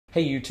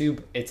Hey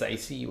YouTube, it's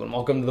ICU and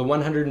welcome to the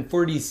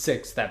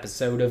 146th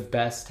episode of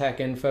Best Tech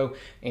Info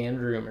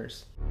and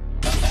Rumors.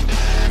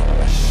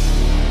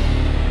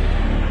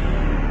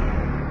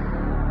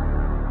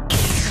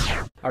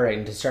 Alright,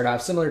 and to start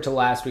off, similar to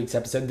last week's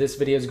episode, this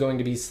video is going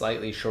to be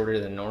slightly shorter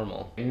than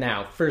normal.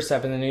 Now, first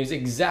up in the news,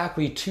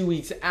 exactly 2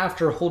 weeks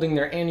after holding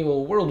their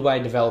annual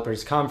Worldwide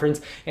Developers Conference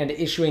and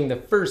issuing the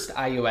first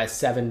iOS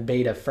 7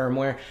 beta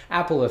firmware,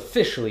 Apple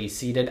officially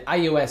seeded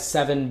iOS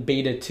 7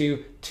 Beta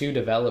 2 to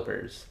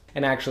developers.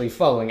 And actually,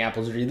 following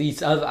Apple's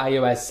release of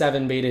iOS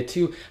 7 Beta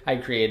 2, I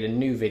created a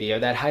new video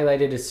that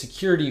highlighted a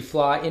security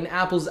flaw in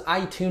Apple's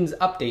iTunes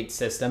update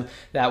system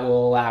that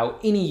will allow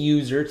any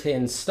user to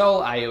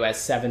install iOS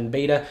 7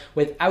 Beta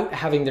without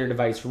having their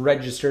device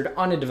registered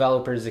on a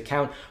developer's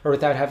account or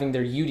without having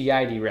their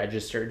UDID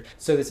registered.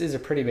 So this is a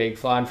pretty big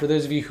flaw, and for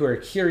those of you who are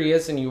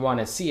curious and you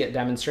want to see it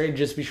demonstrated,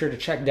 just be sure to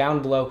check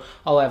down below.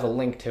 I'll have a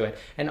link to it.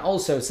 And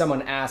also,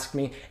 someone asked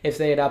me if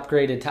they had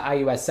upgraded to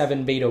iOS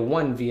 7 Beta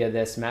 1 via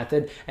this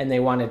method, and they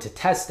wanted to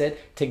test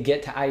it to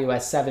get to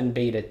iOS 7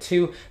 Beta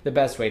 2, the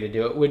best way to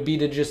do it would be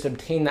to just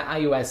obtain the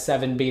iOS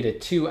 7 Beta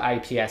 2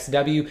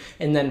 IPSW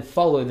and then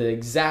follow the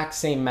exact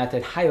same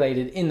method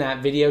highlighted in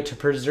that video to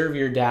preserve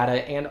your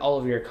data and all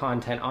of your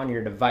content on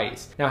your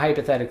device. Now,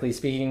 hypothetically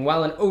speaking,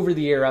 while an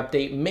over-the-air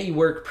update may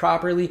work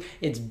properly,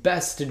 it's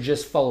best to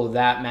just follow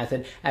that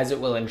method, as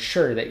it will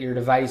ensure that your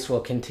device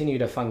will continue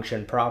to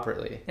function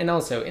properly. And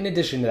also, in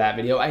addition to that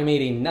video, I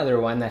made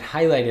another one that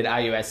highlighted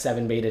iOS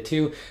 7 Beta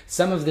 2,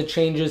 some of the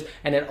changes,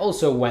 and it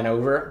also went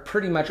over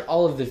pretty much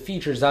all of the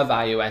features of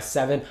iOS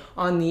 7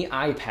 on the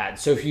iPad.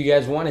 So if you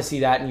guys want to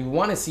see that and you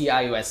want to see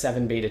iOS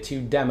 7 Beta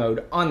 2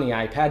 demoed on the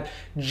iPad,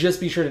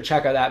 just be sure to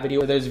check out that video.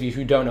 For those of you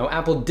who don't know,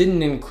 Apple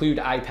didn't include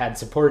iPad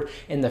support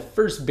in the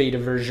first beta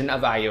version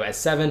of iOS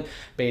 7.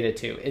 Beta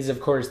 2 is, of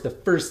course, the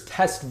first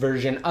test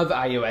version of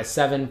iOS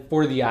 7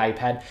 for the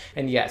iPad.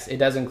 And yes, it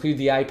does include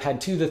the iPad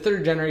 2, the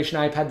 3rd generation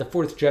iPad, the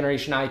 4th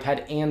generation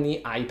iPad, and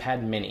the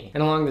iPad mini.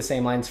 And along the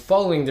same lines,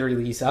 following the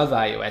release of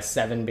iOS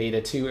 7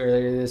 Beta 2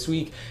 earlier this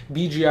week,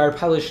 BGR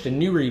published a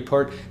new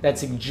report that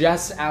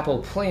suggests Apple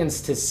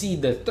plans to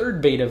seed the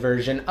 3rd beta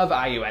version of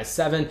iOS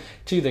 7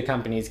 to the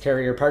company's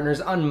carrier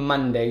partners on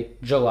Monday,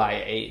 July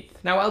 8th.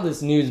 Now, while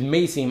this news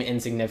may seem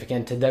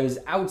insignificant to those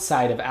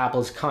outside of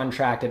Apple's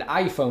contracted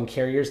iPhone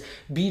carriers,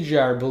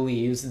 BGR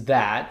believes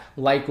that,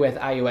 like with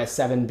iOS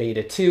 7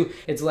 Beta 2,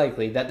 it's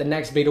likely that the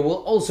next beta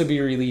will also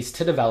be released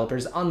to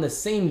developers on the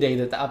same day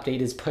that the update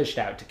is pushed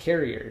out to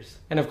carriers.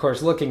 And of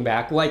course, looking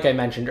back, like I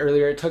mentioned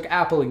earlier, it took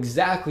Apple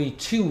exactly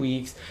 2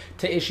 weeks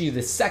to issue the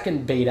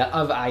 2nd beta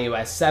of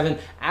iOS 7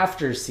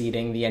 after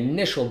seeding the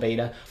initial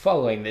beta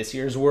following this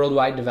year's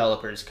Worldwide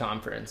Developers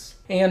Conference.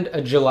 And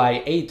a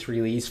July 8th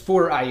release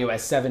for iOS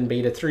 7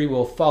 Beta 3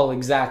 will fall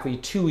exactly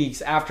 2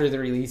 weeks after the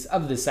release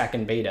of the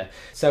 2nd beta.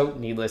 So,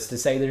 needless to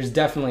say, there's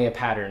definitely a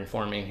pattern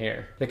forming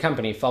here. The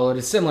company followed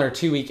a similar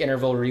 2-week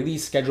interval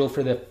release schedule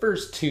for the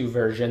first 2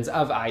 versions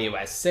of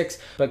iOS 6,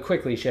 but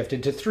quickly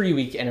shifted to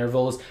 3-week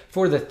intervals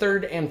for the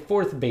 3rd and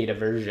 4th beta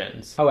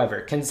versions.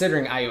 However,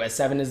 considering iOS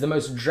 7 is the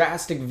most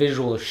drastic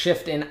visual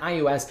shift in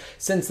iOS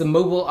since the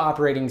mobile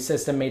operating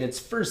system made its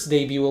first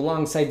debut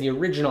alongside the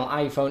original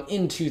iPhone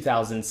in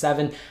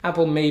 2007,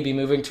 Apple may be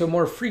moving to a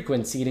more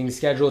frequent seeding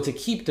schedule to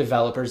keep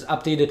developers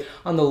updated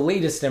on the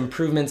latest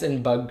improvements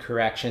and bug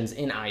corrections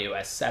in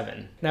iOS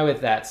 7. Now, with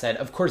that said,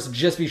 of course,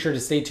 just be sure to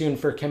stay tuned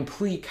for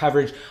complete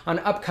coverage on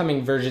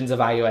upcoming versions of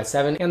iOS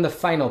 7 and the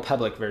final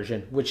public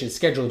version, which is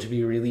scheduled to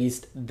be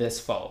released this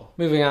fall.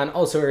 Moving on,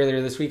 also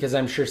earlier this week, as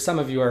I'm sure some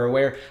of you are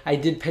aware, I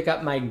did pick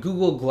up my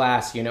Google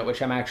Glass unit,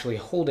 which I'm actually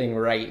holding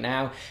right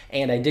now,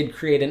 and I did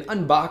create an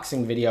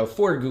unboxing video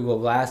for Google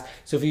Glass.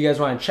 So if you guys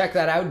want to check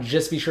that out,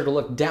 just be sure to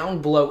look down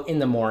below in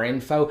the more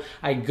info.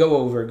 I go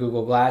over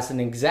Google Glass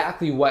and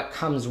exactly what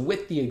comes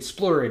with the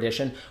Explorer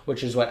Edition,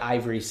 which is what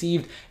I've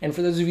received. And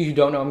for those of you who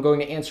don't know, I'm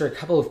going to answer a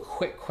couple of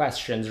quick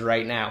questions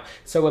right now.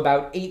 So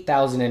about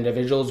 8,000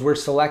 individuals were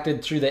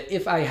selected through the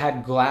If I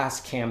Had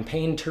Glass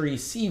campaign to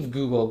receive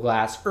Google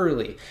Glass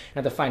early.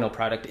 Now, the final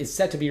product is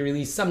set to be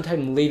released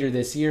sometime later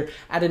this year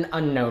at an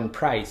unknown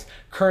price.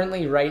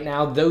 Currently, right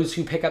now, those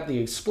who pick up the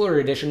Explorer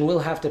Edition will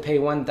have to pay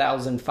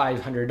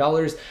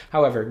 $1,500.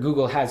 However,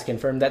 Google has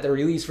confirmed that the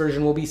release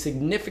version will be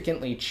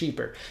significantly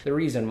cheaper. The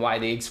reason why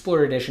the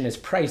Explorer Edition is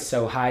priced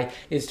so high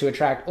is to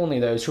attract only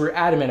those who are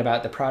adamant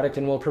about the product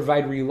and will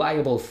provide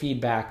reliable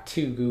feedback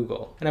to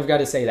Google. And I've got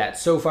to say that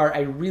so far I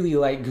really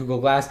like Google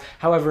Glass.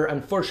 However,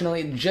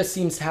 unfortunately, it just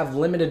seems to have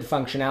limited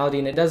functionality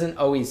and it doesn't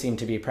always seem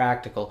to be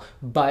practical.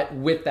 But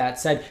with that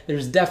said,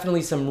 there's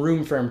definitely some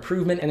room for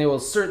improvement, and they will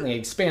certainly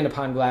expand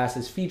upon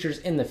Glass's features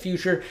in the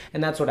future,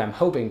 and that's what I'm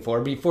hoping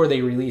for before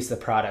they release the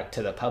product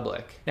to the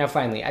public. Now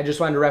finally, I just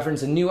wanted to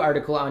reference a new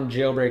article on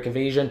jailbreak Jailbreak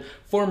Evasi0n,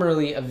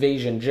 formerly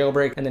Evasi0n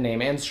Jailbreak, and the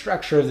name and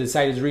structure of the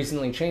site has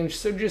recently changed,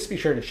 so just be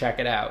sure to check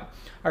it out.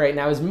 Alright,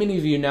 now as many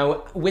of you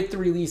know, with the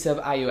release of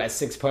iOS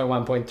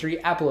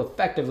 6.1.3, Apple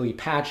effectively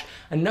patched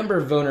a number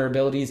of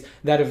vulnerabilities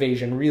that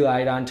Evasi0n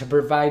relied on to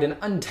provide an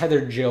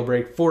untethered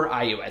jailbreak for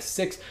iOS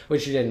 6,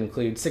 which did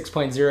include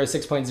 6.0,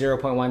 6.0.1,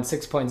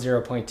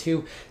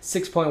 6.0.2,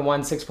 6.1,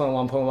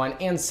 6.1.1,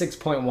 and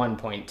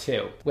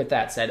 6.1.2. With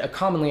that said, a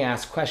commonly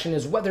asked question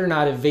is whether or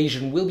not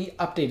Evasi0n will be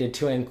updated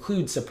to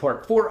include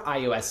support for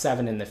iOS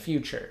 7 in the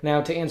future. Now,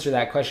 to answer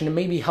that question, it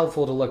may be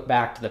helpful to look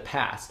back to the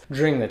past.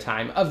 During the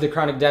time of the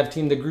Chronic Dev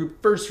team, the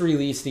group first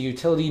released a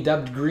utility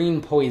dubbed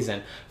Green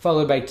Poison,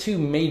 followed by two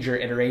major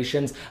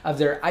iterations of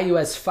their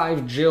iOS 5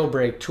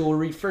 jailbreak tool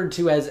referred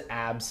to as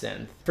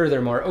Evasi0n.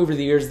 Furthermore, over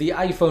the years, the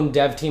iPhone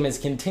dev team has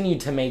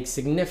continued to make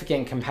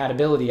significant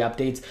compatibility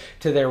updates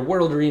to their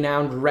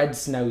world-renowned Red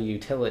Snow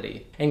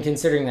utility. And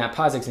considering that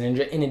POSIX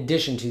Ninja, in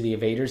addition to the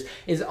evaders,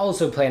 is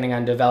also planning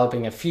on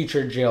developing a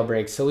future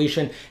jailbreak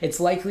solution, it's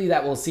likely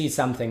that we'll see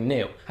something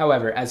new.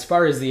 However, as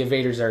far as the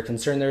evaders are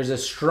concerned, there's a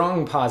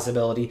strong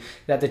possibility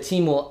that the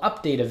team will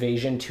update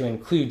Evasi0n to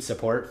include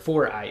support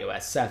for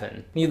iOS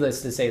 7.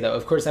 Needless to say though,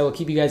 of course I will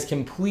keep you guys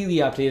completely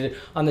updated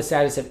on the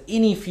status of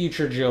any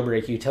future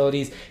jailbreak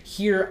utilities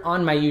here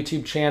on my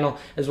YouTube channel,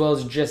 as well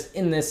as just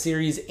in this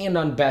series and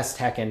on Best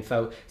Tech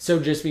Info, so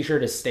just be sure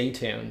to stay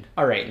tuned.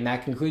 Alright, and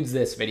that concludes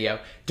this video.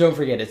 Don't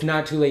forget, it's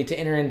not too late to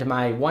enter into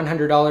my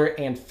 $100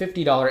 and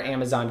 $50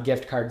 Amazon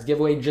gift cards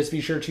giveaway. Just be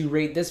sure to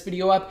rate this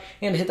video up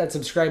and hit that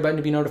subscribe button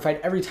to be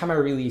notified every time I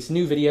release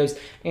new videos,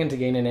 and to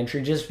gain an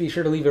entry, just be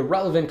sure to leave a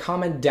relevant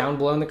comment down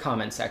below in the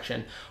comment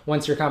section.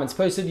 Once your comment's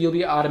posted, you'll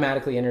be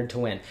automatically entered to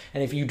win.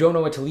 And if you don't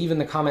know what to leave in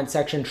the comment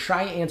section,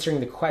 try answering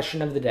the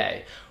question of the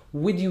day.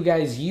 Would you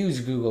guys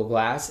use Google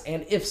Glass?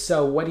 And if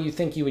so, what do you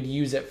think you would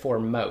use it for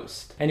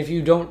most? And if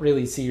you don't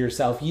really see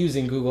yourself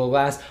using Google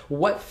Glass,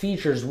 what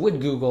features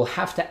would Google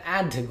have to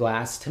add to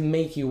Glass to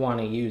make you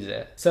want to use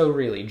it? So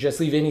really, just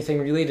leave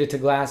anything related to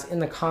Glass in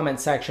the comment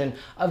section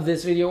of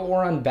this video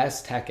or on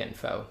Best Tech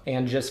Info.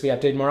 And just to be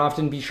updated more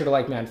often, be sure to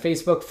like me on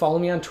Facebook, follow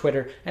me on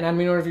Twitter, and add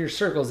me to one of your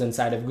circles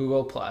inside of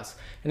Google+.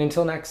 And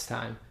until next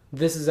time,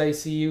 this is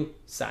ICU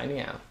signing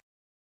out.